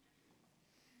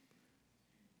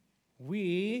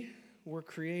We were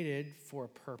created for a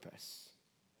purpose.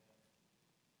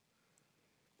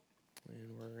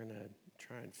 And we're going to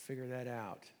try and figure that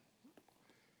out.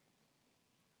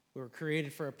 We were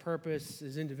created for a purpose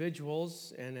as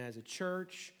individuals and as a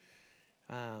church.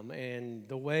 And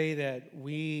the way that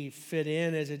we fit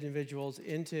in as individuals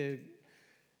into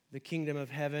the kingdom of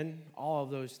heaven, all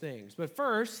of those things. But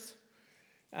first,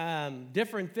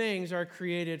 different things are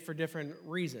created for different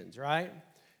reasons, right?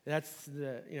 That's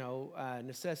the,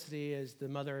 necessity is the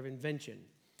mother of invention.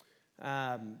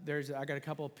 I got a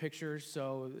couple of pictures.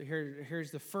 So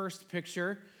here's the first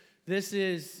picture. This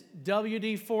is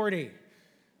WD-40.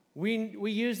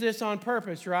 We use this on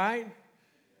purpose, right?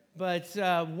 But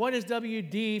what does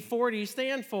WD-40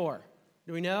 stand for?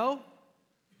 Do we know?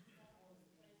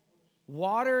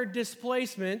 Water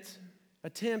displacement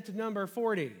attempt number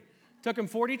 40. Took them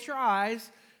 40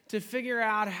 tries to figure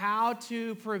out how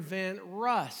to prevent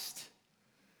rust.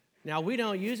 Now, we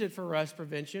don't use it for rust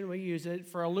prevention. We use it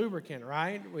for a lubricant,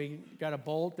 right? We got a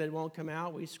bolt that won't come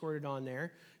out. We squirt it on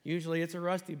there. Usually it's a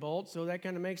rusty bolt, so that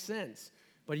kind of makes sense.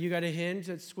 But you got a hinge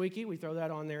that's squeaky. We throw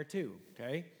that on there too,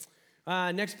 okay?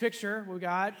 Next picture we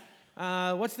got.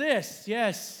 What's this?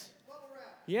 Yes. Bubble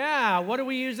wrap. Yeah, what do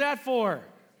we use that for?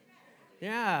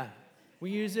 Yeah,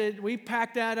 we use it. We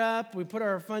pack that up. We put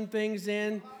our fun things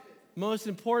in. Most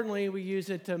importantly, we use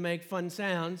it to make fun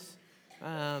sounds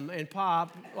and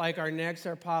pop, like our necks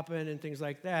are popping and things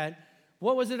like that.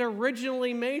 What was it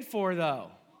originally made for, though?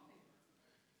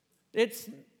 It's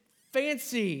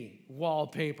fancy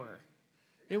wallpaper.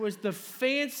 It was the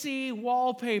fancy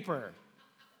wallpaper.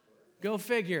 Go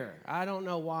figure. I don't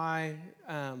know why.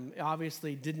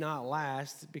 Obviously did not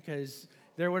last because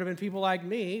there would have been people like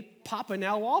me popping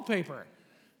out wallpaper,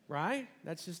 right?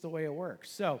 That's just the way it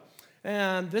works. So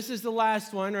this is the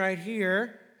last one right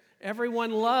here.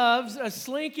 Everyone loves a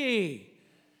Slinky.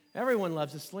 Everyone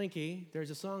loves a Slinky. There's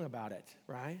a song about it,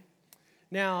 right?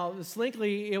 Now, the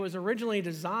Slinky, it was originally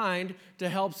designed to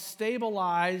help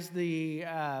stabilize the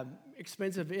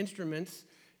expensive instruments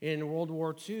in World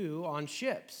War II on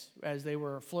ships as they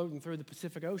were floating through the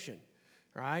Pacific Ocean,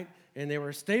 right? And they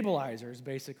were stabilizers,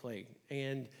 basically.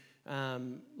 And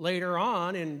later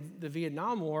on in the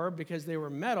Vietnam War, because they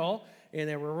were metal and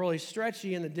they were really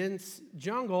stretchy in the dense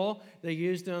jungle, they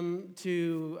used them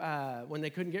to, when they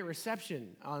couldn't get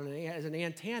reception as an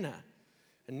antenna.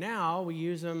 And now we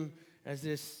use them as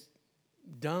this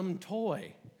dumb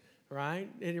toy, right?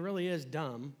 It really is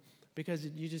dumb because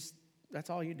that's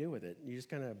all you do with it. You just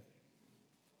kind of,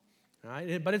 all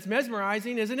right? But it's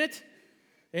mesmerizing, isn't it?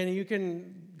 And you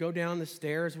can go down the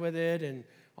stairs with it and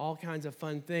all kinds of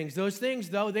fun things. Those things,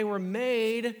 though, they were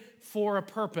made for a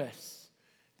purpose.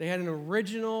 They had an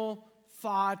original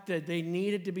thought that they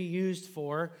needed to be used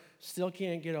for. Still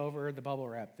can't get over the bubble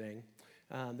wrap thing.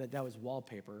 That was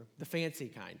wallpaper, the fancy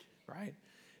kind, right?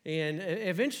 And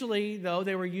eventually, though,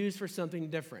 they were used for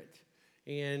something different.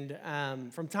 And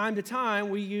from time to time,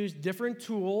 we use different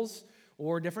tools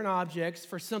or different objects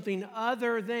for something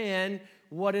other than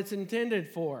what it's intended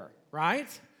for,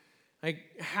 right?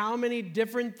 Like, how many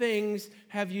different things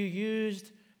have you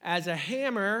used as a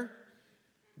hammer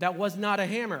that was not a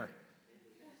hammer?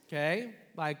 Okay?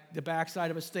 Like the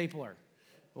backside of a stapler.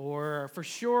 Or for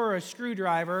sure, a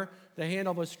screwdriver, the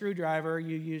handle of a screwdriver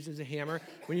you use as a hammer.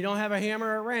 When you don't have a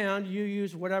hammer around, you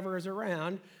use whatever is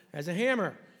around as a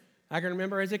hammer. I can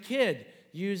remember as a kid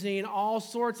using all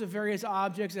sorts of various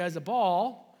objects as a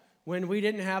ball when we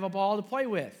didn't have a ball to play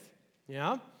with.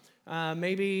 Yeah?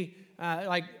 Maybe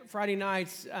like Friday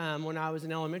nights when I was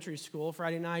in elementary school,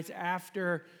 Friday nights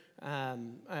after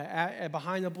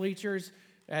behind the bleachers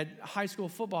at high school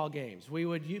football games, we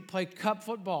would play cup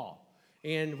football.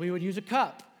 And we would use a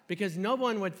cup because no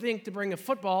one would think to bring a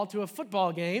football to a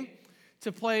football game.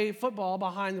 To play football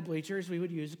behind the bleachers, we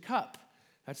would use a cup.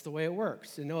 That's the way it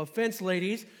works. And no offense,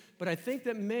 ladies, but I think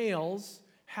that males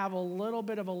have a little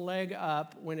bit of a leg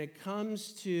up when it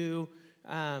comes to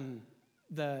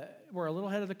we're a little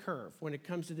ahead of the curve when it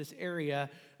comes to this area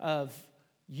of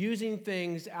using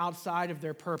things outside of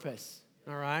their purpose,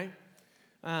 all right?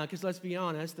 Because let's be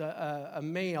honest, a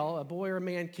male, a boy or a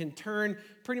man can turn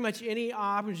pretty much any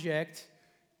object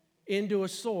into a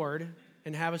sword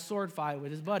and have a sword fight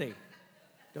with his buddy.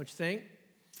 Don't you think?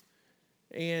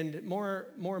 And more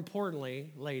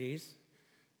importantly, ladies,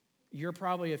 you're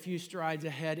probably a few strides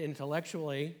ahead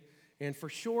intellectually and for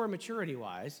sure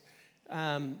maturity-wise,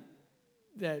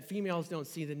 that females don't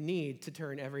see the need to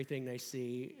turn everything they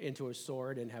see into a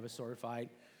sword and have a sword fight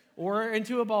or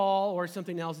into a ball or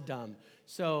something else dumb.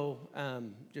 So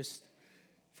just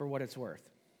for what it's worth.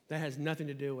 That has nothing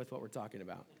to do with what we're talking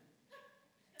about.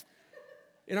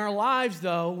 In our lives,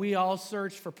 though, we all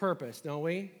search for purpose, don't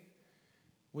we?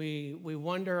 We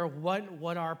wonder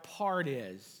what our part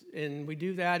is, and we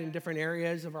do that in different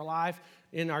areas of our life.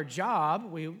 In our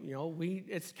job,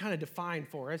 it's kind of defined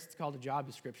for us. It's called a job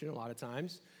description a lot of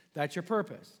times. That's your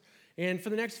purpose. And for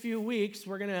the next few weeks,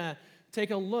 we're going to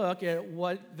take a look at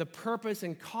what the purpose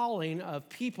and calling of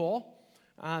people,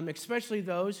 especially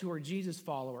those who are Jesus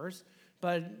followers,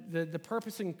 but the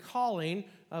purpose and calling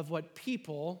of what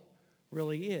people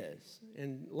really is.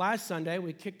 And last Sunday,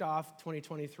 we kicked off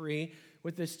 2023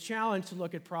 with this challenge to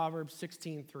look at Proverbs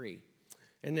 16:3.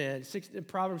 And then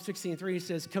Proverbs 16:3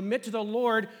 says, "Commit to the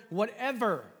Lord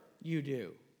whatever you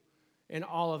do, and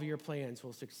all of your plans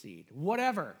will succeed."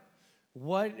 Whatever.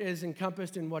 What is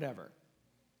encompassed in whatever?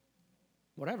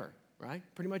 Whatever, right?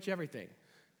 Pretty much everything.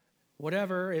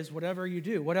 Whatever is whatever you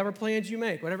do, whatever plans you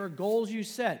make, whatever goals you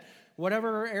set,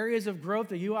 whatever areas of growth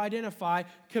that you identify,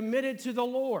 committed to the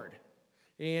Lord.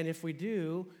 And if we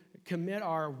do commit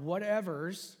our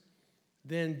whatevers,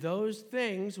 then those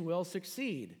things will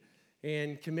succeed.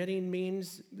 And committing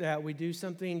means that we do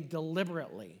something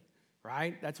deliberately,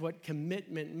 right? That's what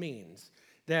commitment means,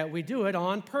 that we do it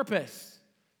on purpose.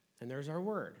 And there's our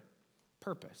word,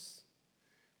 purpose.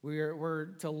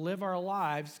 We're to live our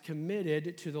lives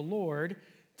committed to the Lord,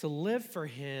 to live for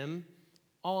Him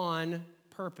on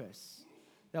purpose,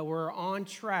 that we're on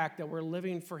track, that we're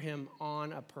living for Him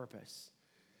on a purpose.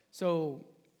 So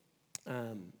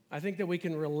I think that we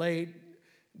can relate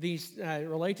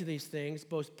to these things,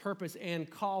 both purpose and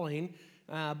calling,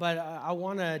 but I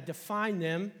want to define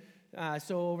them.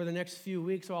 So over the next few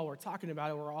weeks, while we're talking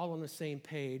about it, we're all on the same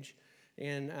page,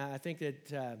 and I think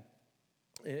that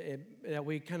that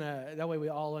way we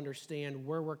all understand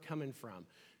where we're coming from,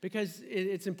 because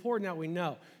it's important that we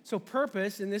know. So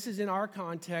purpose, and this is in our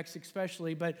context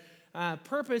especially, but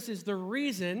purpose is the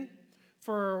reason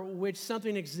for which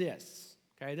something exists.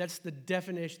 Okay, that's the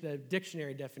definition, the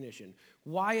dictionary definition.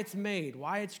 Why it's made,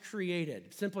 why it's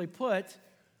created. Simply put,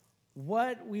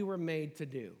 what we were made to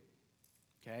do.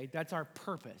 Okay, that's our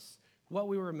purpose, what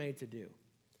we were made to do.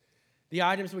 The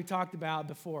items we talked about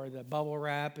before, the bubble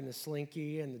wrap and the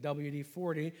Slinky and the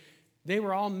WD-40, they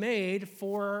were all made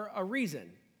for a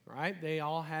reason, right? They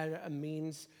all had a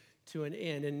means to an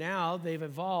end, and now they've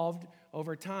evolved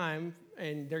over time,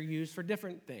 and they're used for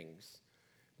different things.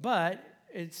 But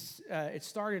it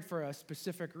started for a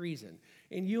specific reason.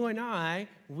 And you and I,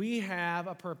 we have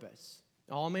a purpose.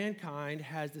 All mankind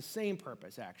has the same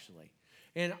purpose, actually.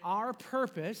 And our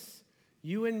purpose,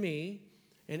 you and me,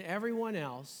 and everyone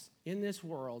else in this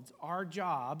world, our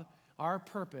job, our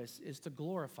purpose is to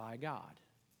glorify God.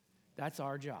 That's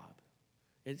our job.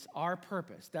 It's our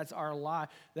purpose. That's our life.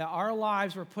 That our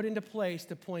lives were put into place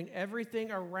to point everything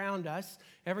around us,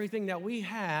 everything that we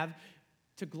have,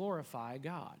 to glorify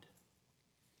God.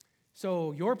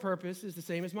 So your purpose is the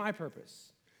same as my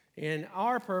purpose. And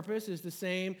our purpose is the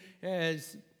same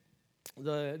as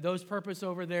those purpose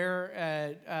over there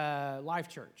at Life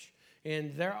Church.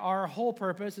 And our whole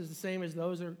purpose is the same as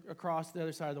those across the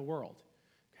other side of the world.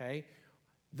 Okay?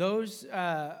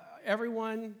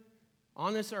 Everyone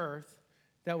on this earth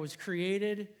that was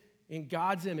created in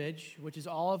God's image, which is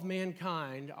all of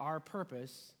mankind, our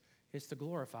purpose is to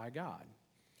glorify God.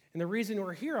 And the reason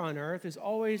we're here on earth is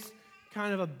always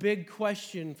kind of a big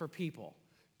question for people,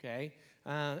 okay?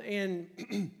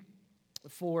 And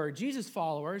for Jesus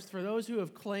followers, for those who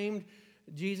have claimed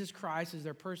Jesus Christ as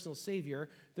their personal Savior,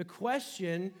 the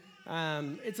question,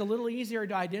 it's a little easier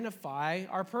to identify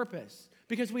our purpose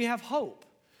because we have hope.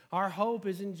 Our hope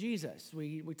is in Jesus.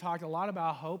 We talked a lot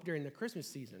about hope during the Christmas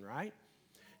season, right?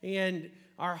 And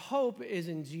our hope is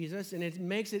in Jesus, and it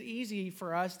makes it easy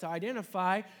for us to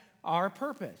identify our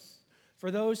purpose.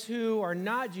 For those who are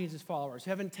not Jesus followers,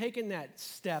 haven't taken that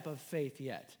step of faith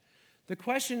yet, the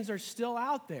questions are still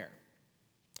out there.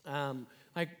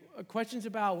 Like questions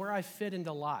about where I fit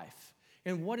into life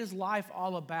and what is life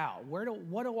all about?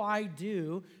 What do I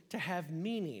do to have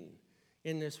meaning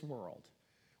in this world?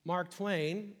 Mark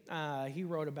Twain, he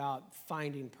wrote about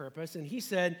finding purpose, and he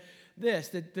said this,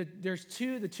 that the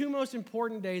two most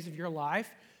important days of your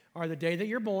life are the day that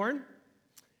you're born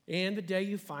and the day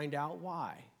you find out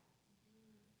why.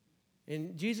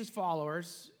 In Jesus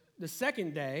followers, the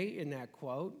second day in that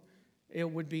quote, it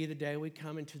would be the day we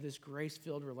come into this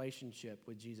grace-filled relationship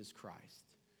with Jesus Christ.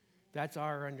 That's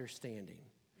our understanding.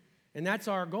 And that's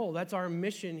our goal. That's our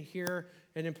mission here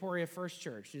at Emporia First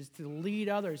Church, is to lead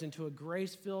others into a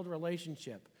grace-filled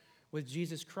relationship with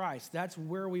Jesus Christ. That's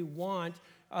where we want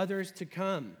others to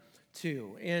come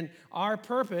to. And our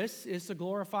purpose is to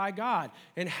glorify God.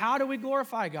 And how do we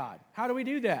glorify God? How do we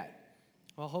do that?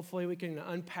 Well, hopefully we can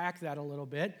unpack that a little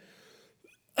bit.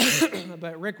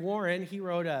 But Rick Warren, he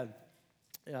wrote a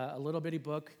little bitty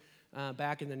book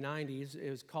back in the 90s. It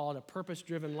was called A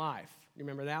Purpose-Driven Life. You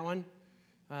remember that one?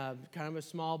 Kind of a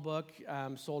small book,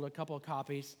 sold a couple of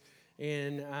copies.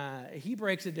 And he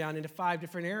breaks it down into 5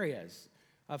 different areas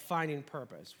of finding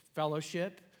purpose: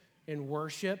 fellowship and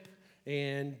worship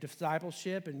and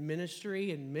discipleship and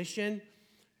ministry and mission.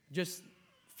 Just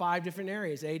 5 different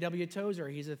areas. A.W. Tozer,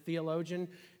 he's a theologian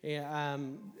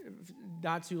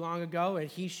not too long ago, and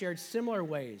he shared similar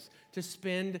ways to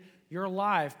spend your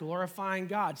life glorifying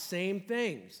God. Same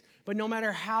things. But no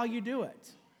matter how you do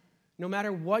it, no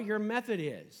matter what your method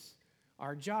is,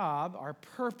 our job, our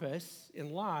purpose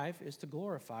in life is to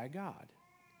glorify God.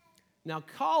 Now,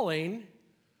 calling's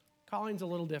a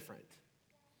little different.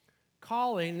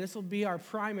 Calling, this will be our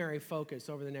primary focus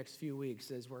over the next few weeks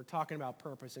as we're talking about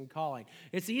purpose and calling.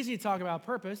 It's easy to talk about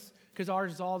purpose because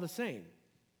ours is all the same.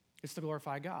 It's to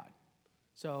glorify God.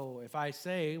 So if I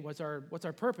say, what's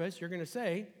our purpose, you're going to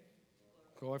say,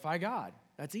 glorify God.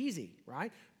 That's easy,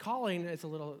 right? Calling is a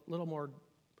little more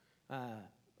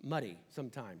muddy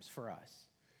sometimes for us.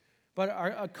 But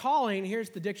a calling, here's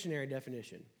the dictionary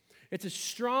definition. It's a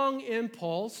strong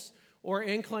impulse or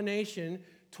inclination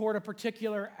toward a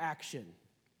particular action,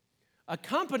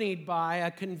 accompanied by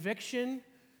a conviction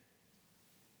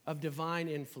of divine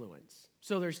influence.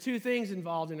 So there's 2 things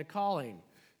involved in a calling,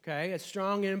 okay? A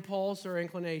strong impulse or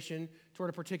inclination toward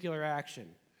a particular action.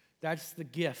 That's the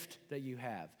gift that you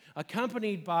have.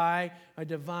 Accompanied by a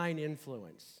divine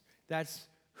influence. That's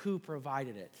who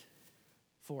provided it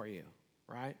for you,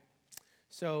 right?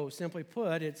 So simply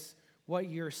put, it's what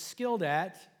you're skilled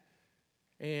at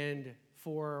and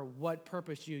for what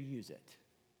purpose you use it,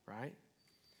 right?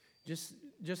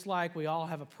 Just like we all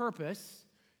have a purpose,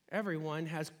 everyone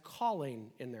has calling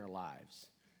in their lives,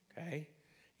 okay?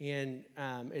 And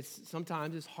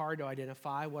sometimes it's hard to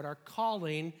identify what our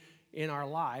calling in our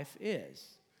life is.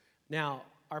 Now,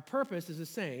 our purpose is the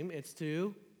same. It's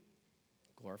to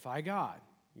glorify God.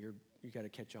 You got to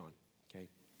catch on, okay?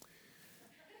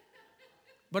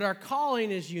 But our calling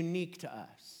is unique to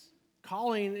us.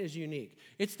 Calling is unique.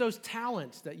 It's those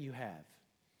talents that you have,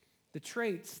 the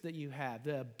traits that you have,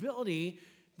 the ability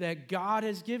that God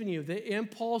has given you, the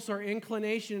impulse or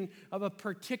inclination of a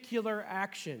particular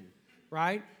action,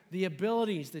 right? The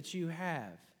abilities that you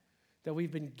have that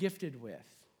we've been gifted with.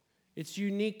 It's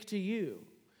unique to you.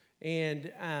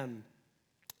 And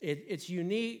it's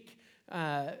unique.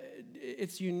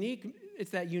 It's unique.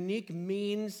 It's that unique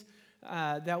means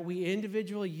that we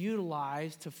individually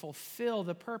utilize to fulfill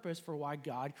the purpose for why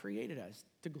God created us,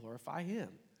 to glorify Him.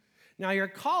 Now, your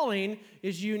calling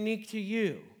is unique to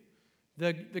you.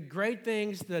 The great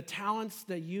things, the talents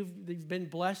that you've been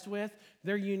blessed with,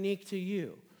 they're unique to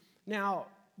you. Now,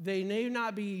 they may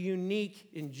not be unique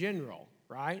in general,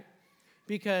 right?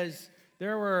 Because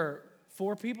there were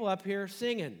 4 people up here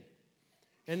singing,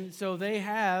 and so they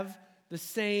have the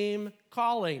same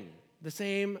calling, the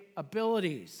same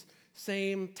abilities,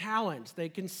 same talents. They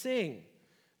can sing.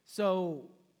 So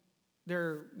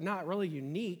they're not really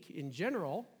unique in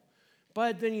general,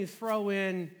 but then you throw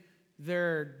in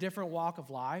their different walk of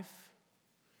life,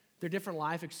 their different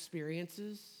life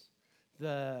experiences,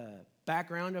 the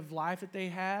background of life that they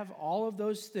have, all of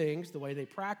those things, the way they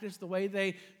practice, the way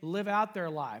they live out their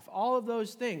life, all of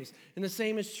those things. And the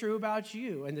same is true about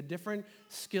you and the different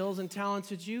skills and talents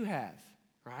that you have,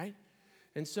 right?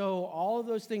 And so all of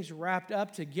those things wrapped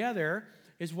up together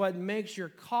is what makes your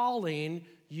calling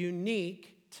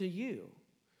unique to you.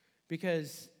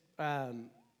 Because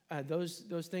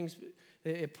those things,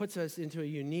 it puts us into a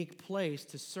unique place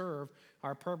to serve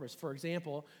our purpose. For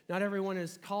example, not everyone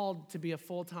is called to be a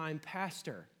full-time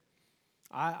pastor.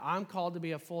 I'm called to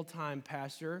be a full-time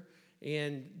pastor,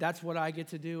 and that's what I get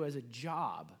to do as a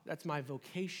job. That's my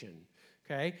vocation,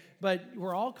 okay? But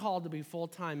we're all called to be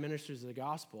full-time ministers of the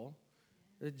gospel.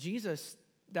 Jesus,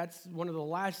 that's one of the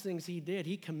last things He did.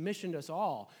 He commissioned us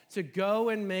all to go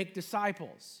and make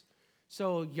disciples.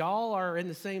 So y'all are in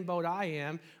the same boat I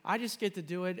am. I just get to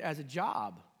do it as a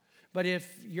job. But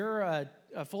if you're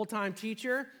a full-time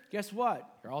teacher, guess what?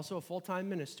 You're also a full-time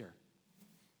minister.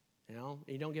 You know,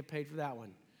 you don't get paid for that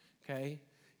one, okay?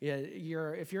 Yeah,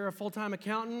 if you're a full-time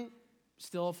accountant,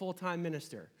 still a full-time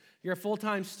minister. You're a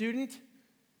full-time student,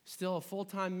 still a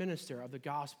full-time minister of the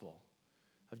gospel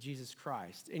of Jesus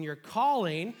Christ. And your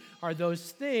calling are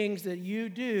those things that you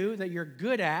do that you're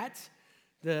good at,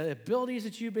 the abilities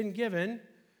that you've been given,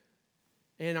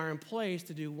 and are in place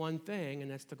to do one thing,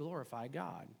 and that's to glorify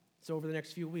God. So over the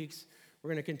next few weeks, we're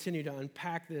going to continue to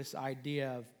unpack this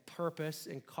idea of purpose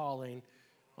and calling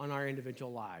on our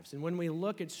individual lives. And when we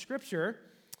look at Scripture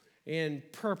and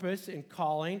purpose and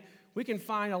calling, we can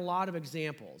find a lot of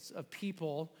examples of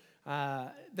people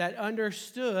that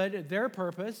understood their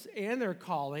purpose and their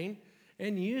calling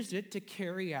and used it to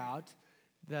carry out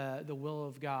the will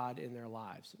of God in their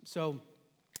lives. So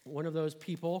one of those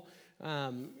people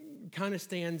kind of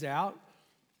stands out.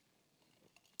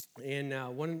 And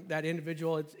that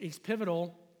individual, he's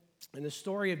pivotal in the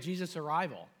story of Jesus'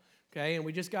 arrival. Okay, and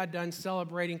we just got done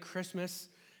celebrating Christmas.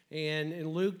 And in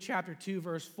Luke chapter 2,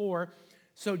 verse 4,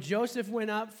 so Joseph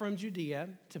went up from Judea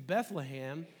to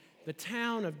Bethlehem, the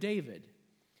town of David,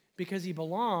 because he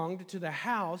belonged to the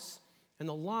house and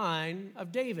the line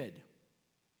of David.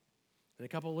 And a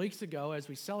couple of weeks ago, as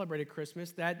we celebrated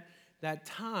Christmas, that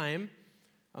time,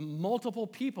 multiple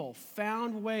people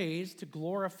found ways to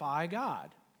glorify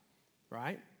God,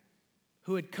 right?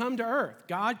 Who had come to earth.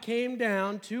 God came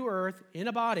down to earth in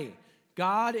a body.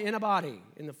 God in a body,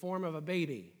 in the form of a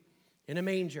baby, in a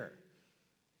manger,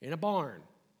 in a barn.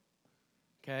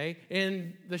 Okay?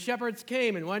 And the shepherds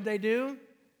came, and what did they do?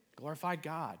 Glorified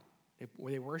God.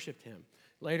 They worshiped him.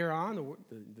 Later on,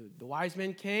 the wise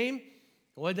men came, and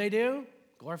what did they do?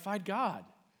 Glorified God,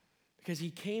 because he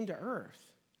came to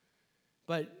earth.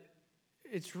 But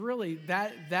it's really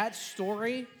that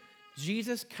story,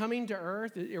 Jesus coming to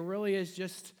earth, it really is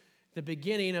just the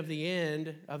beginning of the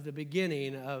end of the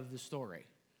beginning of the story.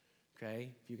 Okay?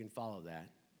 If you can follow that.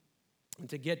 And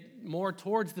to get more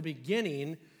towards the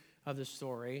beginning of the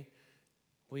story,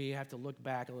 we have to look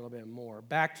back a little bit more.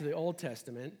 Back to the Old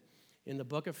Testament in the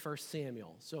book of 1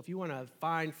 Samuel. So if you want to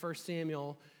find 1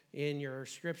 Samuel in your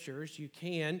scriptures, you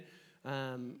can.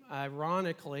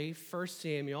 Ironically, 1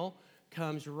 Samuel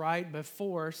comes right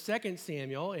before 2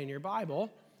 Samuel in your Bible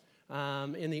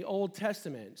in the Old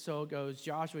Testament. So it goes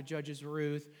Joshua, Judges,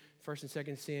 Ruth, 1 and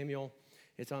 2 Samuel.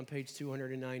 It's on page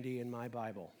 290 in my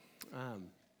Bible.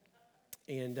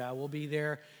 And we'll be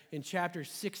there in chapter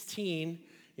 16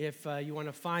 if you want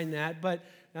to find that. But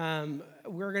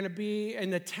we're going to be in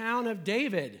the town of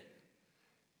David.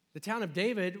 The town of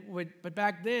David, but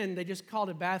back then they just called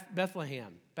it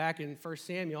Bethlehem, back in 1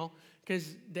 Samuel,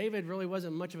 because David really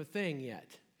wasn't much of a thing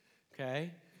yet,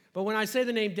 okay? But when I say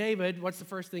the name David, what's the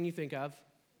first thing you think of?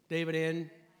 David and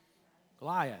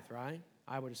Goliath, right?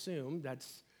 I would assume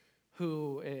that's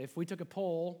who, if we took a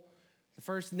poll, the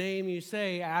first name you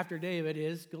say after David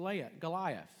is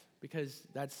Goliath, because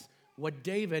that's what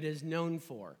David is known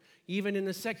for. Even in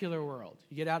the secular world,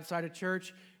 you get outside of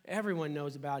church, everyone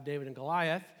knows about David and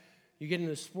Goliath. You get in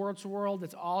the sports world,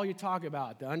 that's all you talk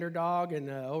about. The underdog and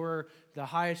over the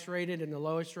highest rated and the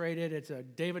lowest rated. It's a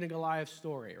David and Goliath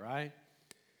story, right?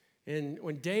 And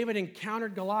when David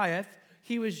encountered Goliath,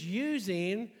 he was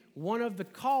using one of the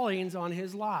callings on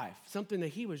his life, something that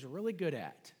he was really good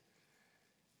at.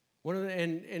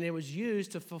 And it was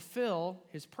used to fulfill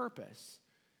his purpose,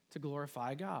 to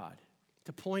glorify God,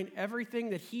 to point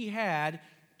everything that he had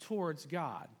towards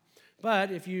God.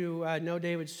 But if you know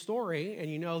David's story and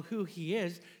you know who he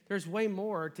is, there's way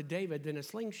more to David than a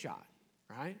slingshot,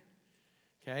 right?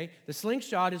 Okay? The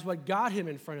slingshot is what got him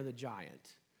in front of the giant.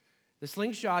 The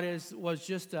slingshot was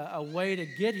just a way to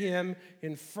get him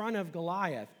in front of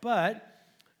Goliath. But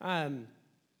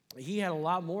he had a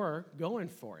lot more going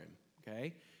for him,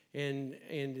 okay? And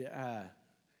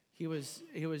he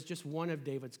was just one of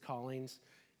David's callings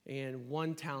and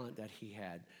one talent that he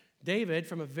had. David,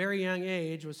 from a very young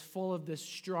age, was full of this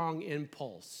strong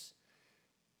impulse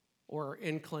or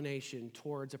inclination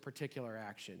towards a particular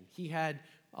action. He had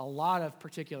a lot of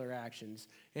particular actions,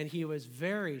 and he was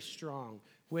very strong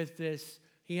with this.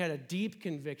 He had a deep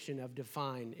conviction of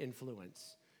divine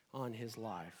influence on his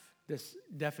life, this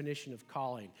definition of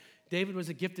calling. David was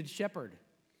a gifted shepherd,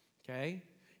 okay?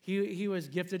 He was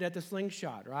gifted at the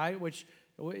slingshot, right? Which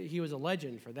he was a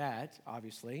legend for that,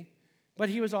 obviously. But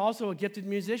he was also a gifted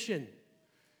musician.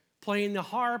 Playing the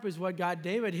harp is what got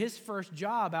David his first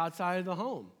job outside of the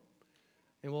home.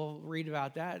 And we'll read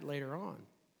about that later on.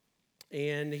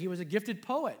 And he was a gifted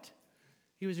poet.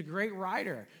 He was a great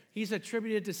writer. He's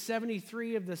attributed to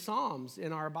 73 of the Psalms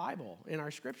in our Bible, in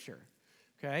our scripture.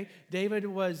 Okay? David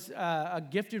was a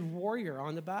gifted warrior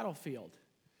on the battlefield.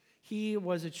 He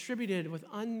was attributed with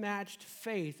unmatched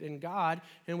faith in God,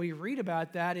 and we read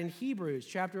about that in Hebrews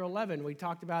chapter 11. We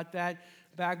talked about that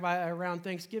back by around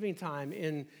Thanksgiving time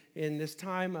in this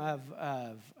time of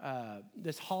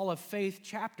this Hall of Faith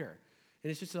chapter. And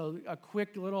it's just a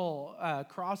quick little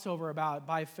crossover about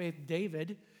by faith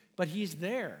David, but he's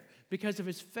there because of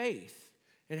his faith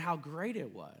and how great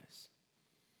it was.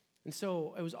 And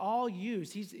so it was all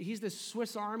used. He's this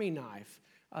Swiss Army knife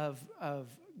of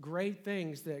great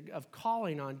things of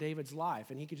calling on David's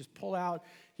life. And he could just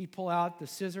he'd pull out the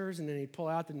scissors, and then he'd pull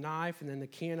out the knife, and then the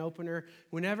can opener.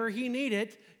 Whenever he needed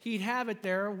it, he'd have it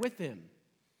there with him.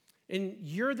 And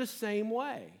you're the same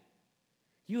way.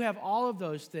 You have all of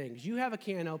those things. You have a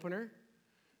can opener,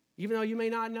 even though you may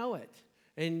not know it.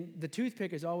 And the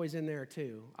toothpick is always in there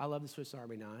too. I love the Swiss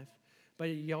Army knife, but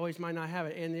you always might not have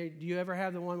it. And do you ever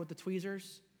have the one with the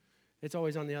tweezers? It's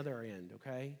always on the other end,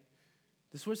 okay?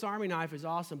 The Swiss Army knife is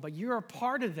awesome, but you're a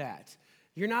part of that.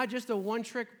 You're not just a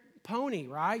one-trick pony,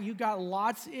 right? You got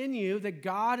lots in you that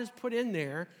God has put in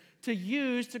there to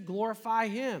use to glorify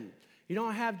Him. You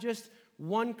don't have just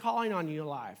one calling on your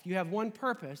life. You have one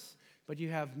purpose, but you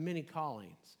have many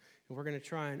callings. And we're going to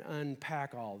try and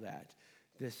unpack all that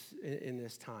in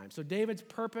this time. So David's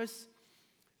purpose,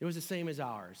 it was the same as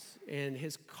ours. And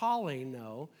his calling,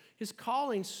 though, his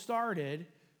calling started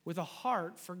with a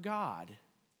heart for God.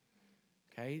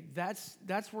 Okay, that's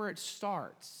where it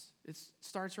starts. It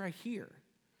starts right here.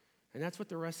 And that's what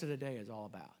the rest of the day is all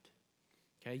about.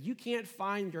 Okay, you can't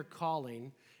find your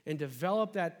calling and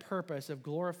develop that purpose of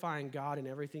glorifying God in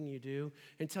everything you do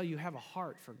until you have a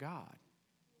heart for God.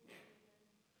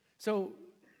 So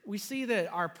we see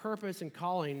that our purpose and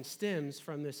calling stems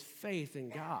from this faith in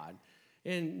God.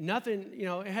 And nothing,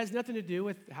 it has nothing to do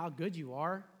with how good you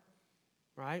are,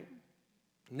 right?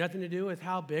 Nothing to do with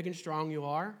how big and strong you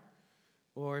are,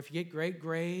 or if you get great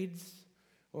grades,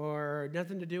 or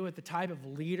nothing to do with the type of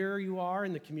leader you are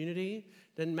in the community.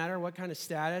 Doesn't matter what kind of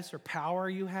status or power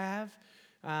you have.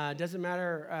 Doesn't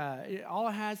matter. All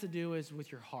it has to do is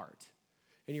with your heart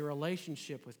and your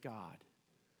relationship with God.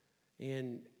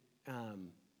 And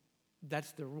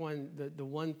that's the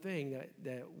one thing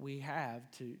that we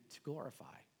have to glorify.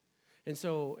 And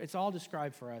so it's all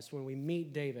described for us when we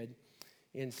meet David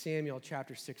in Samuel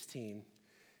chapter 16.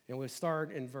 And we'll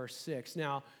start in verse 6.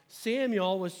 Now,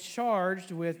 Samuel was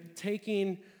charged with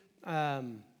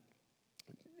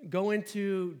going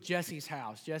to Jesse's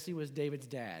house. Jesse was David's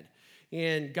dad.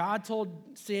 And God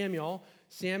told Samuel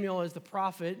is the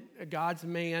prophet, God's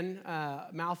man,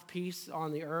 mouthpiece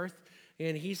on the earth.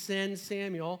 And he sends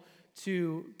Samuel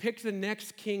to pick the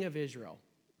next king of Israel.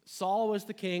 Saul was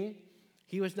the king.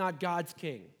 He was not God's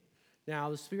king. Now,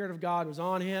 the Spirit of God was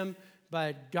on him,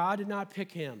 but God did not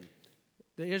pick him.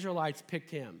 The Israelites picked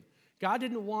him. God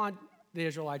didn't want the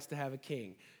Israelites to have a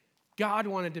king. God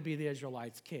wanted to be the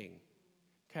Israelites' king,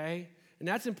 okay? And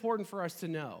that's important for us to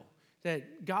know,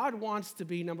 that God wants to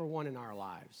be number one in our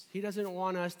lives. He doesn't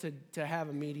want us to have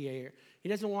a mediator. He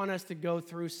doesn't want us to go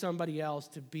through somebody else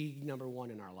to be number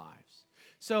one in our lives.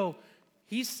 So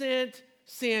he sent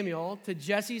Samuel to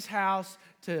Jesse's house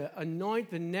to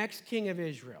anoint the next king of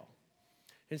Israel.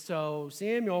 And so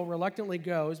Samuel reluctantly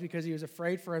goes because he was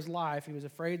afraid for his life. He was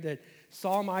afraid that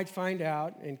Saul might find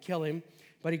out and kill him.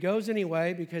 But he goes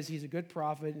anyway because he's a good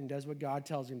prophet and does what God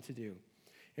tells him to do.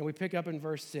 And we pick up in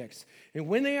verse 6. And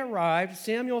when they arrived,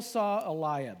 Samuel saw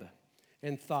Eliab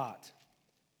and thought.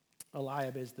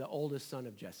 Eliab is the oldest son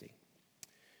of Jesse.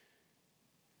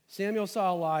 Samuel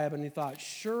saw Eliab and he thought,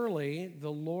 surely the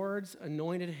Lord's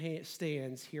anointed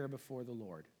stands here before the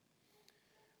Lord.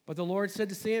 But the Lord said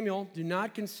to Samuel, do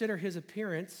not consider his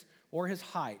appearance or his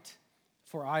height,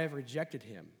 for I have rejected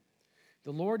him.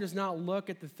 The Lord does not look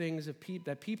at the things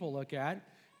that people look at.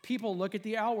 People look at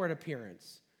the outward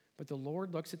appearance, but the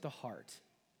Lord looks at the heart.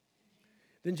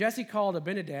 Then Jesse called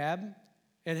Abinadab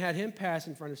and had him pass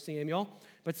in front of Samuel.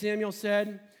 But Samuel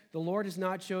said, the Lord has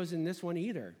not chosen this one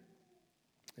either.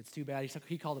 It's too bad.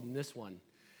 He called him this one.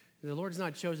 The Lord has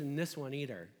not chosen this one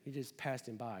either. He just passed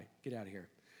him by. Get out of here.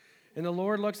 And the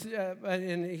Lord looks,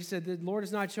 and he said, the Lord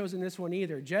has not chosen this one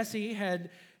either. Jesse had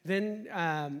then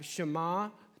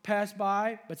Shammah pass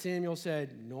by, but Samuel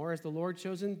said, nor has the Lord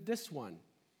chosen this one.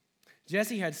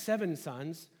 Jesse had 7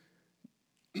 sons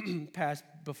pass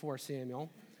before Samuel,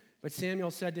 but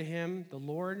Samuel said to him, the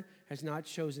Lord has not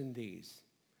chosen these.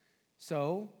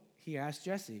 So he asked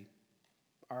Jesse,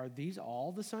 are these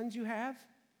all the sons you have?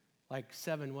 Like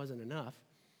 7 wasn't enough.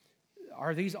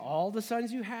 Are these all the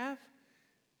sons you have?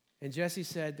 And Jesse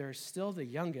said, there's still the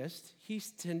youngest. He's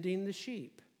tending the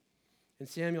sheep. And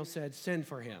Samuel said, send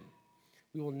for him.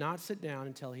 We will not sit down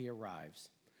until he arrives.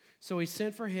 So he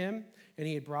sent for him, and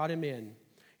he had brought him in.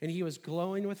 And he was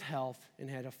glowing with health and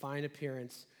had a fine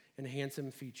appearance and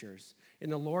handsome features.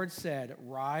 And the Lord said,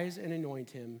 rise and anoint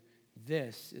him.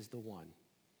 This is the one.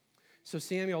 So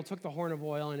Samuel took the horn of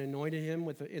oil and anointed him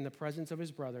in the presence of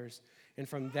his brothers. And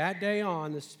from that day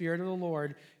on, the Spirit of the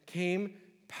Lord came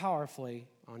powerfully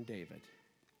on David.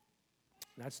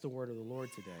 That's the word of the Lord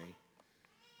today.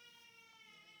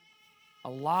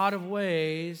 lot of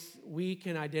ways we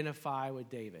can identify with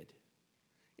David.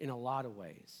 In a lot of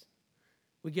ways.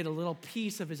 We get a little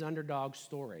piece of his underdog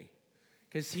story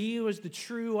because he was the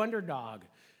true underdog.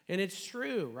 And it's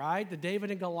true, right? The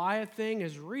David and Goliath thing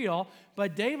is real,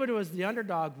 but David was the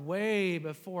underdog way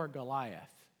before Goliath,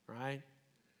 right?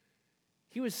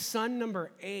 He was son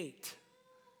number 8.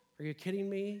 Are you kidding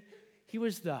me? He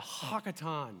was the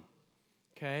Hakatan,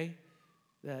 okay?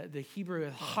 The Hebrew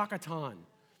Hakatan, all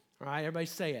right? Everybody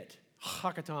say it,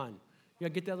 Hakatan. You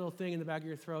gotta get that little thing in the back of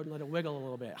your throat and let it wiggle a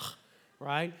little bit,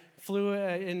 right? Flu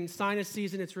in sinus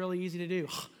season, it's really easy to do.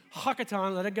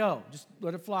 Hakatan, let it go. Just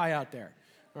let it fly out there.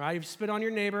 All right, if you spit on your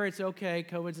neighbor, it's okay.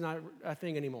 COVID's not a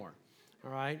thing anymore.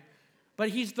 All right? But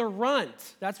he's the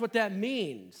runt. That's what that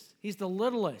means. He's the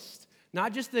littlest.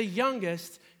 Not just the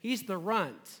youngest, he's the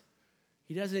runt.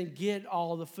 He doesn't get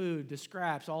all the food, the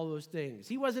scraps, all those things.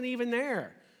 He wasn't even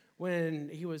there when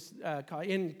he was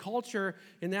in culture.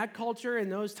 In that culture, in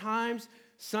those times,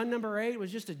 son number 8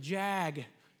 was just a jag,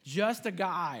 just a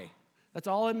guy. That's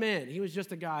all it meant. He was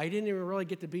just a guy. He didn't even really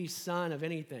get to be son of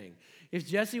anything. If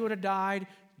Jesse would have died,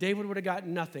 David would have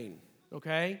gotten nothing,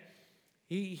 okay?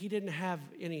 He didn't have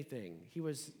anything. He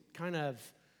was kind of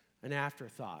an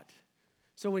afterthought.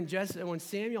 So when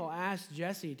Samuel asked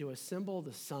Jesse to assemble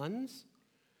the sons,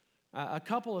 a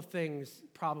couple of things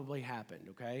probably happened,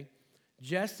 okay?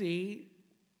 Jesse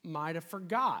might have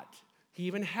forgot he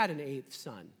even had an 8th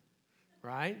son,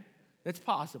 right? That's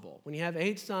possible. When you have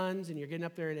 8 sons and you're getting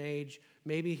up there in age,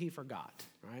 maybe he forgot,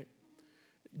 right?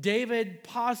 David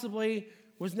possibly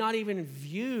was not even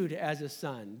viewed as a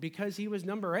son because he was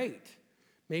number 8.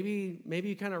 Maybe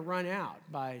you kind of run out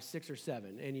by 6 or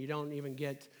 7 and you don't even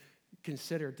get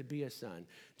considered to be a son.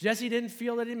 Jesse didn't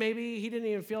feel that he didn't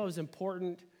even feel it was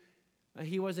important.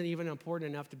 He wasn't even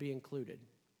important enough to be included.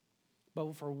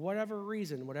 But for whatever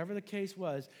reason, whatever the case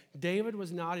was, David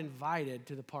was not invited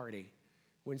to the party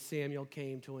when Samuel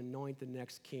came to anoint the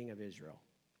next king of Israel.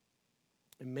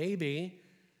 And maybe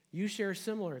you share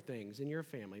similar things in your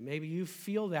family. Maybe you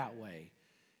feel that way.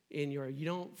 You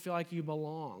don't feel like you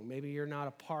belong. Maybe you're not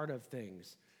a part of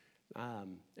things.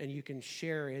 And you can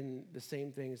share in the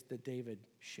same things that David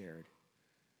shared.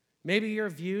 Maybe you're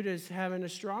viewed as having a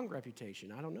strong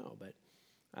reputation. I don't know, but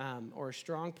or a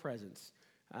strong presence.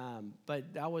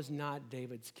 But that was not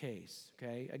David's case,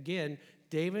 okay? Again,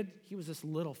 David, he was this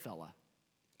little fella.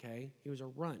 Okay, he was a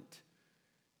runt.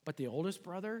 But the oldest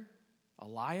brother,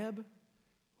 Eliab,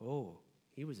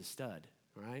 he was a stud,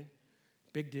 right?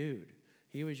 Big dude.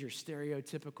 He was your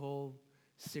stereotypical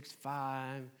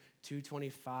 6'5",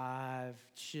 225,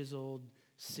 chiseled,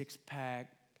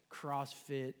 six-pack,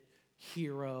 CrossFit,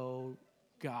 hero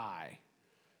guy.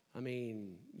 I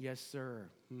mean, yes, sir.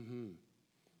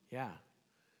 Yeah.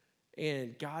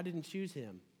 And God didn't choose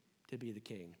him to be the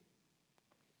king.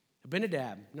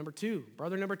 Abinadab,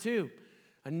 brother number 2,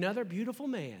 another beautiful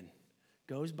man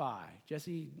goes by.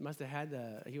 Jesse must have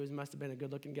been a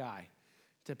good-looking guy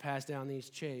to pass down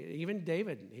these chains. Even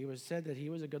David, said that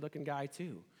he was a good-looking guy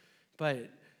too.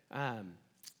 But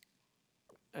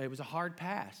it was a hard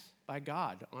pass by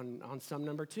God on son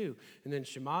number 2. And then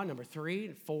Shema, number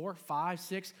 3, 4, 5,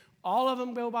 6, all of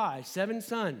them go by. 7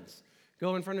 sons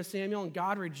go in front of Samuel, and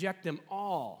God rejected them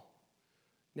all.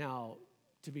 Now,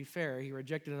 to be fair, he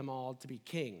rejected them all to be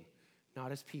king,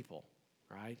 not as people,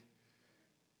 right?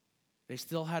 They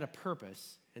still had a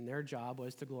purpose, and their job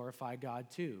was to glorify God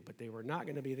too, but they were not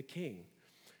going to be the king.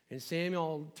 And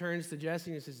Samuel turns to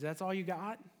Jesse and says, that's all you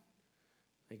got?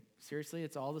 Like, seriously,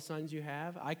 it's all the sons you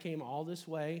have? I came all this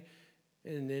way.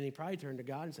 And then he probably turned to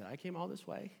God and said, I came all this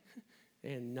way?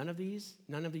 And none of these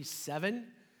 7?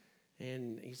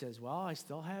 And he says, well, I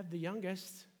still have the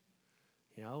youngest.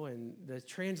 And the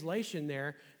translation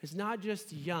there is not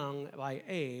just young by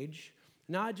age,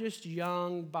 not just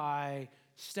young by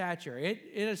stature.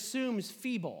 It assumes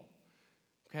feeble,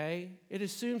 okay? It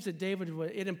assumes that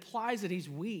it implies that he's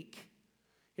weak.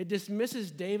 It dismisses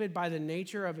David by the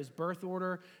nature of his birth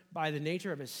order, by the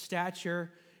nature of his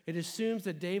stature. It assumes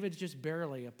that David's just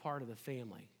barely a part of the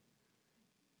family.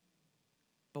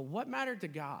 But what mattered to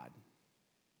God?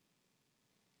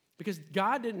 Because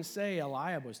God didn't say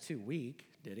Eliab was too weak,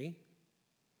 did he?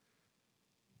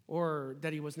 Or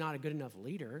that he was not a good enough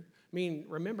leader. I mean,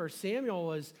 remember, Samuel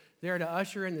was there to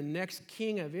usher in the next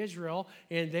king of Israel,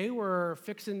 and they were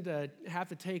fixing to have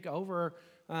to take over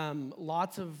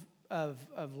lots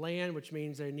of land, which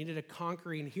means they needed a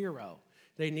conquering hero.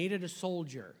 They needed a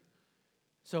soldier.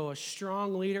 So a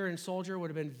strong leader and soldier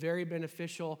would have been very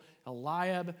beneficial.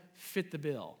 Eliab fit the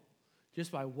bill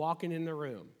just by walking in the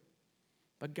room.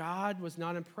 But God was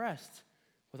not impressed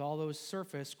with all those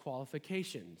surface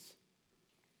qualifications.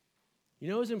 You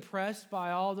know who's impressed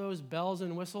by all those bells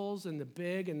and whistles and the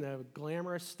big and the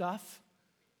glamorous stuff?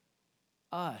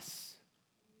 Us.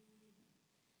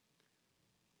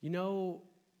 You know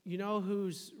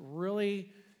who's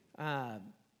really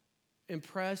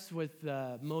impressed with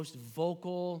the most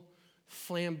vocal,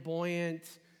 flamboyant,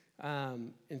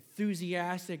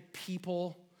 enthusiastic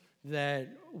people that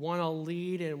want to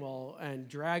lead and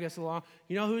drag us along?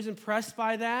 You know who's impressed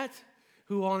by that?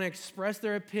 Who want to express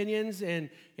their opinions and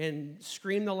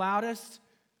scream the loudest?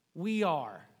 We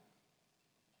are.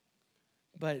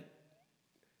 But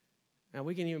now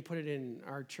we can even put it in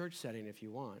our church setting if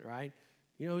you want, right?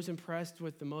 You know who's impressed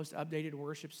with the most updated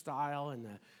worship style and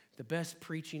the best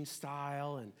preaching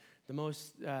style and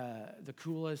the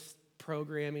coolest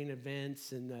programming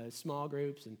events and the small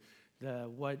groups and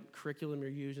what curriculum you're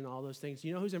using, all those things?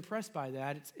 You know who's impressed by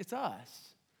that? It's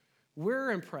us.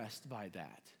 We're impressed by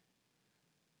that.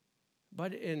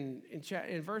 But in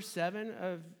verse 7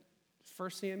 of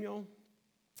 1 Samuel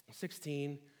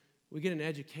 16, we get an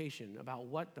education about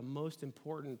what the most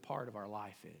important part of our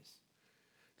life is.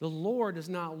 The Lord does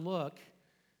not look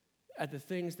at the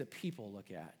things that people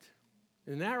look at.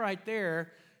 And that right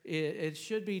there, it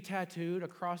should be tattooed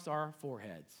across our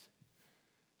foreheads.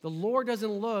 The Lord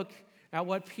doesn't look at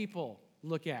what people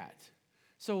look at.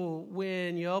 So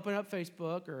when you open up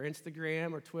Facebook or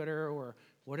Instagram or Twitter or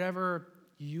whatever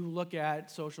you look at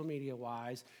social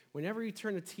media-wise, whenever you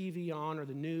turn the TV on or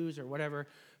the news or whatever,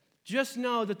 just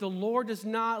know that the Lord does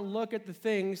not look at the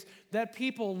things that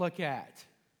people look at,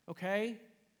 okay?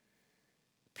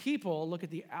 People look at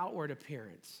the outward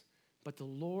appearance, but the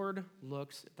Lord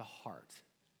looks at the heart.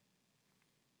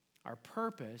 Our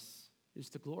purpose is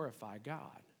to glorify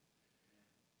God.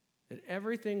 That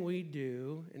everything we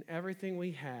do and everything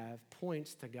we have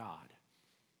points to God.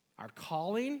 Our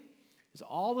calling is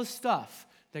all the stuff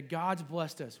that God's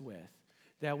blessed us with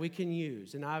that we can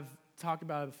use. And I've talked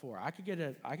about it before. I can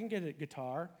get a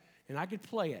guitar and I could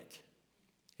play it,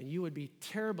 and you would be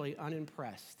terribly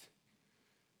unimpressed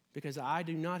because I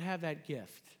do not have that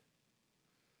gift.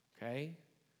 Okay?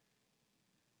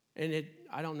 And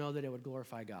I don't know that it would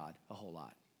glorify God a whole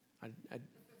lot.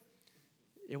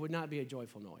 It would not be a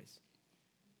joyful noise.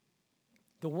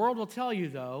 The world will tell you,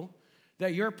 though,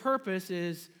 that your purpose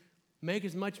is make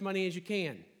as much money as you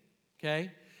can,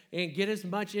 okay? And get as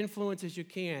much influence as you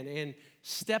can and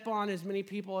step on as many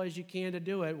people as you can to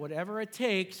do it, whatever it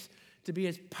takes to be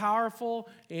as powerful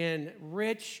and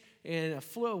rich and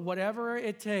affluent, whatever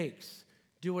it takes,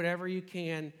 do whatever you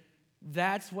can.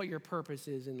 That's what your purpose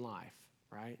is in life,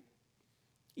 right?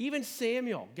 Even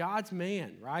Samuel, God's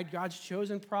man, right? God's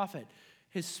chosen prophet,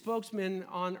 his spokesman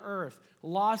on earth,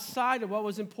 lost sight of what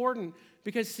was important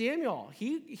because Samuel,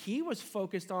 he was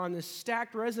focused on the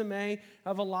stacked resume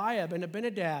of Eliab and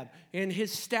Abinadab and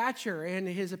his stature and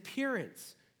his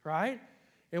appearance, right?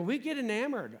 And we get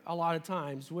enamored a lot of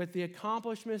times with the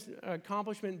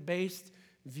accomplishment-based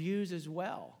views as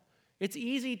well. It's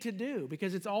easy to do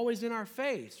because it's always in our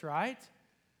face, right?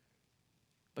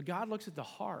 But God looks at the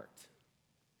heart.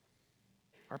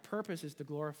 Our purpose is to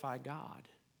glorify God.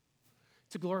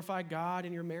 To glorify God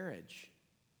in your marriage.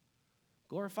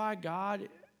 Glorify God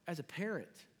as a parent.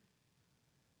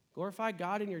 Glorify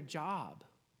God in your job.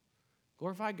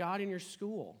 Glorify God in your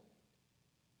school.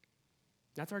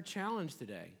 That's our challenge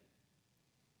today.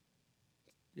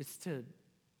 It's to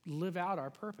live out our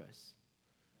purpose.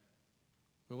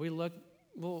 When we look,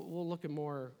 we'll look at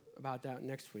more about that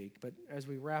next week. But as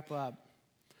we wrap up,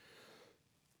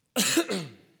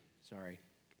 sorry.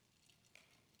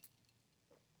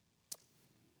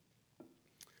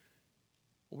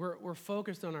 We're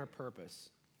focused on our purpose,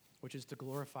 which is to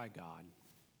glorify God.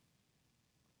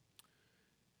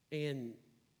 And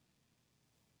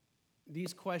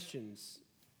these questions,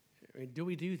 do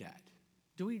we do that?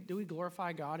 Do we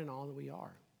glorify God in all that we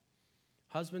are?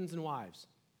 Husbands and wives.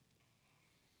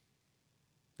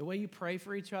 The way you pray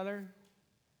for each other,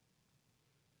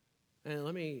 and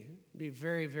let me be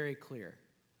very, very clear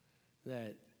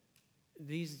that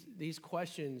these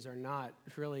questions are not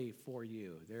really for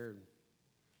you.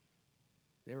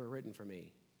 They were written for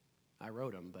me. I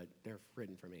wrote them, but they're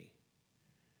written for me.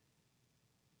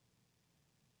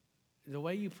 The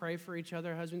way you pray for each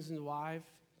other, husbands and wives,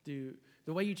 the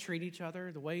way you treat each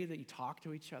other, the way that you talk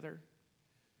to each other,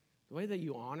 the way that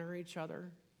you honor each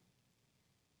other,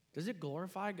 does it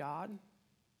glorify God?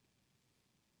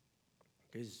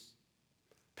 Because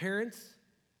parents,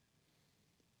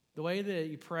 the way that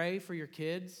you pray for your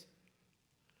kids,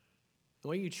 the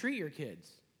way you treat your kids,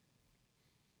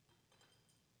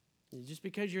 just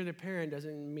because you're the parent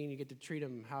doesn't mean you get to treat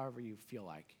them however you feel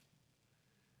like.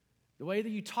 The way that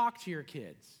you talk to your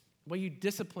kids, the way you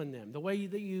discipline them, the way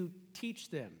that you teach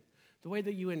them, the way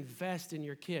that you invest in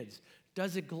your kids.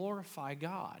 Does it glorify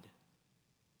God?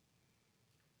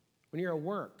 When you're at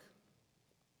work,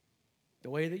 the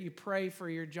way that you pray for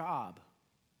your job,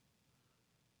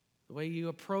 the way you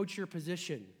approach your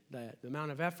position, the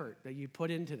amount of effort that you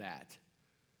put into that.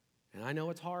 And I know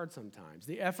it's hard sometimes.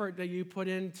 The effort that you put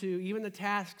into even the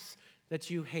tasks that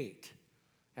you hate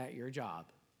at your job.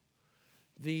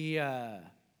 The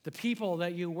people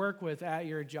that you work with at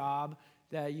your job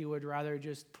that you would rather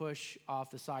just push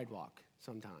off the sidewalk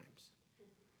sometimes.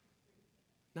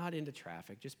 Not into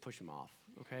traffic, just push them off,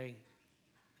 okay?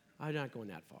 I'm not going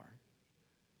that far.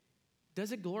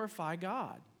 Does it glorify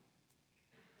God?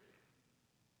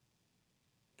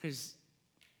 Because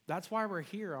that's why we're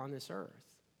here on this earth.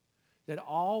 That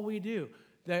all we do,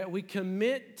 that we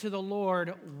commit to the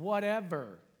Lord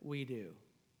whatever we do.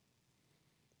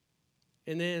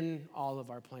 And then all of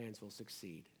our plans will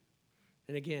succeed.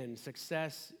 And again,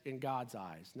 success in God's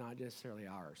eyes, not necessarily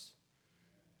ours.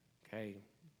 Okay?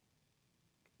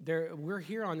 We're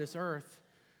here on this earth.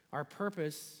 Our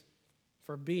purpose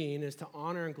for being is to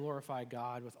honor and glorify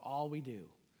God with all we do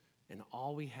and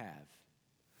all we have.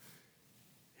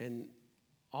 And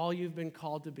all you've been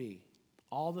called to be,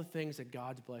 all the things that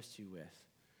God's blessed you with,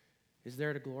 is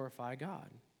there to glorify God.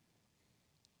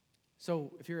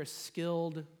 So if you're a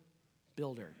skilled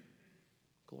builder,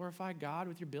 glorify God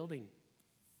with your building.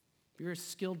 If you're a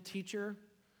skilled teacher,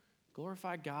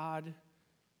 glorify God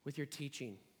with your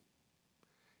teaching.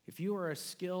 If you are a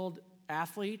skilled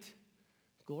athlete,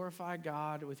 glorify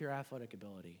God with your athletic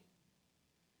ability.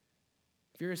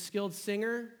 If you're a skilled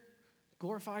singer,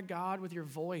 glorify God with your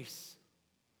voice.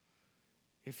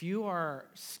 If you are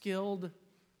skilled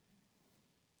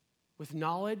with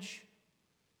knowledge,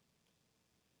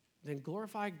 then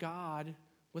glorify God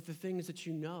with the things that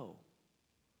you know.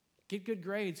 Get good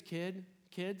grades,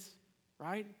 kids,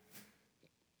 right?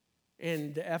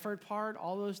 And the effort part,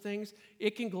 all those things,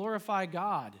 it can glorify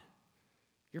God.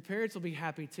 Your parents will be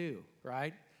happy too,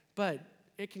 right? But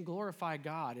it can glorify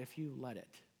God if you let it.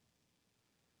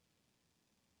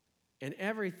 And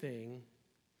everything,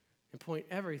 and point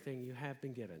everything you have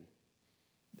been given,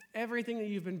 everything that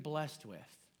you've been blessed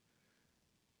with,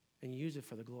 and use it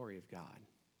for the glory of God,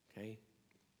 okay?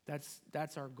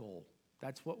 That's our goal.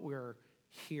 That's what we're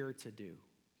here to do.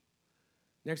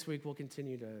 Next week, we'll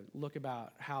continue to look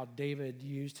about how David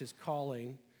used his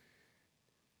calling,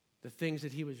 the things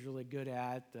that he was really good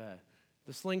at,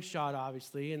 the slingshot,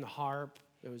 obviously, and the harp.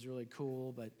 It was really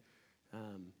cool, but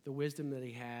the wisdom that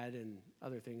he had and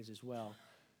other things as well.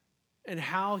 And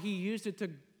how he used it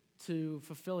to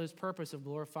fulfill his purpose of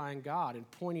glorifying God and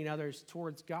pointing others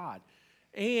towards God.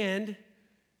 And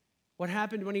what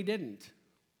happened when he didn't,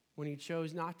 when he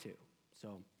chose not to.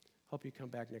 So hope you come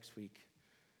back next week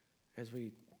as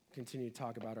we continue to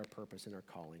talk about our purpose and our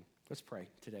calling. Let's pray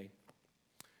today.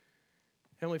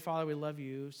 Heavenly Father, we love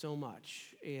you so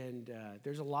much. And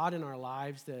there's a lot in our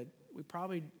lives that we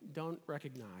probably don't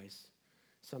recognize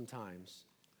sometimes.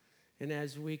 And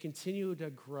as we continue to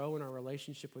grow in our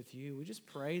relationship with you, we just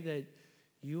pray that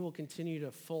you will continue to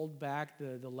fold back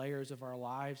the layers of our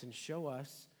lives and show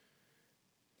us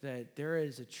that there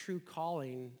is a true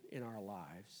calling in our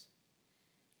lives.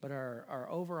 But our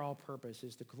overall purpose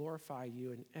is to glorify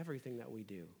you in everything that we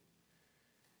do.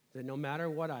 That no matter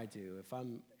what I do,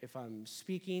 if I'm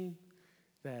speaking,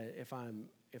 that if I'm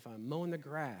mowing the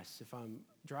grass, if I'm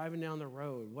driving down the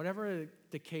road, whatever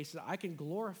the case is, I can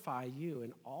glorify you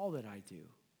in all that I do.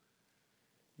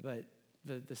 But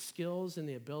the skills and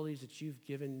the abilities that you've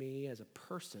given me as a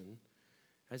person,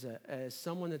 as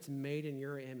someone that's made in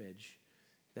your image,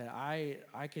 that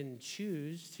I can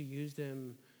choose to use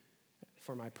them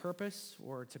for my purpose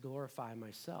or to glorify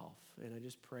myself. And I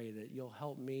just pray that you'll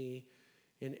help me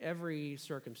in every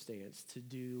circumstance to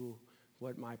do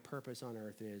what my purpose on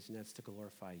earth is, and that's to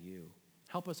glorify you.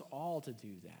 Help us all to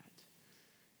do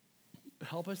that.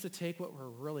 Help us to take what we're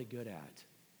really good at,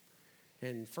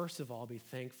 and first of all, be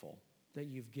thankful that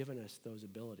you've given us those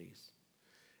abilities.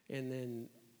 And then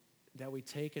that we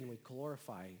take and we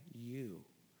glorify you,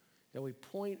 that we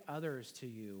point others to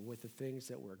you with the things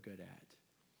that we're good at,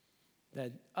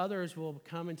 that others will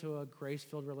come into a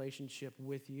grace-filled relationship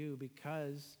with you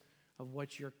because of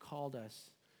what you're called us,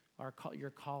 your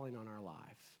calling on our life.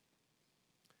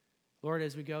 Lord,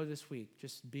 as we go this week,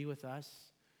 just be with us.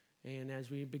 And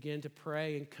as we begin to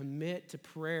pray and commit to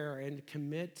prayer and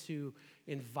commit to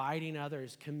inviting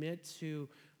others, commit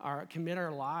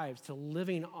our lives to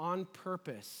living on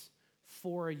purpose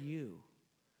for you,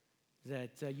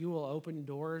 that you will open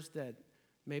doors that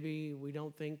maybe we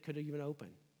don't think could even open,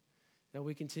 that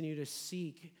we continue to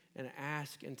seek and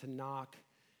ask and to knock,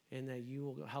 and that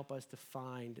you will help us to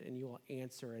find, and you will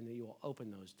answer, and that you will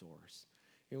open those doors.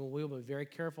 And we will be very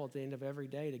careful at the end of every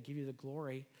day to give you the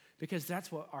glory, because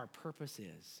that's what our purpose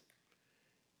is.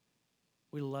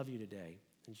 We love you today.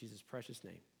 In Jesus' precious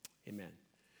name, amen.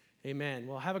 Amen.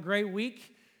 Well, have a great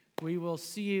week. We will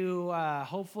see you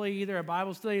hopefully either a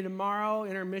Bible study tomorrow,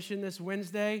 intermission this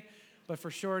Wednesday, but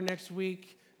for sure next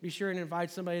week, be sure and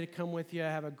invite somebody to come with you.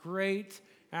 Have a great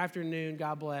afternoon.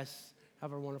 God bless.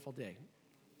 Have a wonderful day.